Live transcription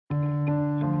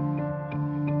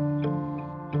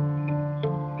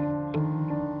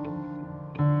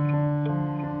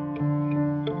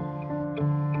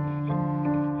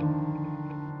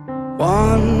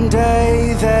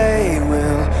day they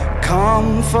will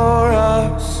come for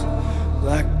us,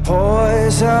 like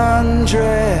poison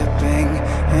dripping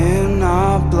in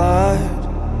our blood.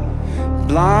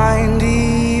 Blind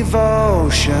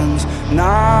devotion's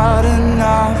not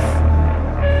enough.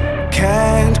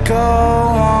 Can't go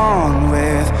on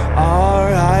with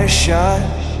our eyes shut.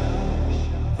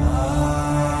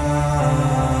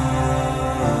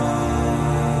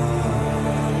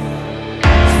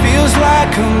 Feels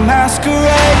like a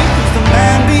masquerade with the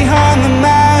man behind the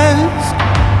mask.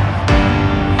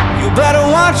 You better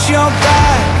watch your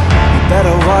back, you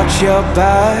better watch your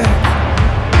back.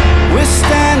 We're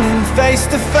standing face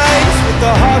to face with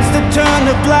the hearts that turn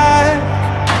to black.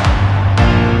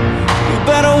 You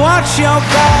better watch your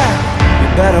back, you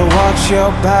better watch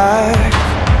your back.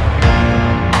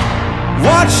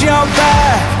 Watch your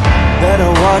back,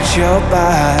 better watch your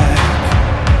back.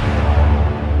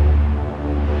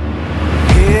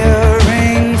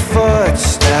 Hearing footsteps